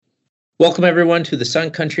Welcome, everyone, to the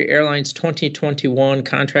Sun Country Airlines 2021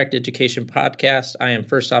 Contract Education Podcast. I am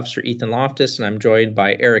First Officer Ethan Loftus, and I'm joined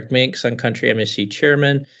by Eric Mink, Sun Country MEC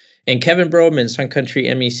Chairman, and Kevin Broadman, Sun Country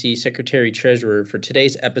MEC Secretary-Treasurer, for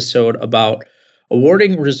today's episode about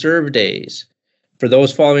awarding reserve days. For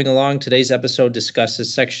those following along, today's episode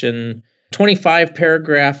discusses Section 25,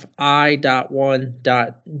 Paragraph I.1.g,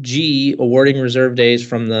 awarding reserve days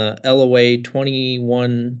from the LOA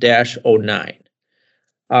 21-09.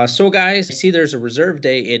 So guys, I see there's a reserve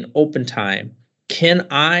day in open time. Can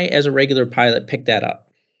I, as a regular pilot, pick that up?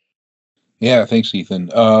 Yeah, thanks, Ethan.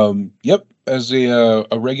 Yep, as a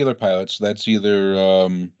regular pilot, so that's either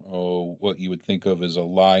what you would think of as a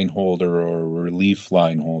line holder or a relief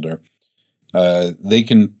line holder. They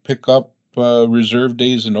can pick up reserve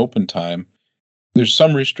days in open time. There's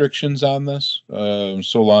some restrictions on this,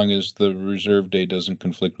 so long as the reserve day doesn't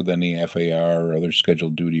conflict with any FAR or other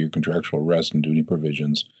scheduled duty or contractual rest and duty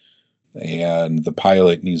provisions. And the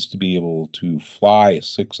pilot needs to be able to fly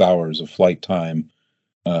 6 hours of flight time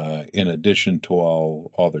in addition to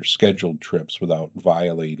all their scheduled trips without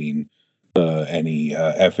violating any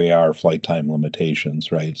FAR flight time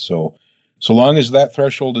limitations, right? So long as that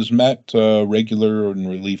threshold is met, regular and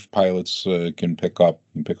relief pilots can pick up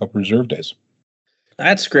reserve days.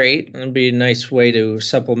 That's great. It'd be a nice way to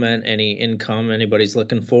supplement any income anybody's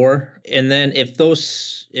looking for. And then if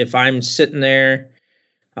I'm sitting there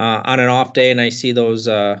on an off day and I see those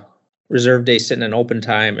reserve days sitting in open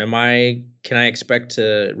time, can I expect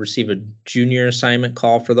to receive a junior assignment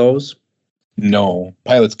call for those? No,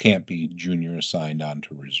 pilots can't be junior assigned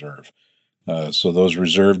onto reserve. So those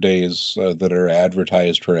reserve days that are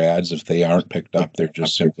advertised for ads, if they aren't picked up, they're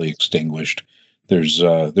just simply extinguished. There's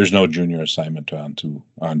no junior assignment onto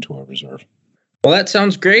a reserve. Well, that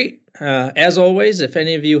sounds great. As always, if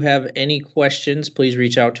any of you have any questions, please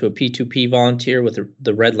reach out to a P2P volunteer with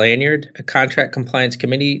the red lanyard, a contract compliance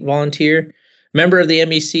committee volunteer, member of the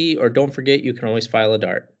MEC, or don't forget, you can always file a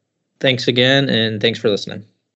DART. Thanks again, and thanks for listening.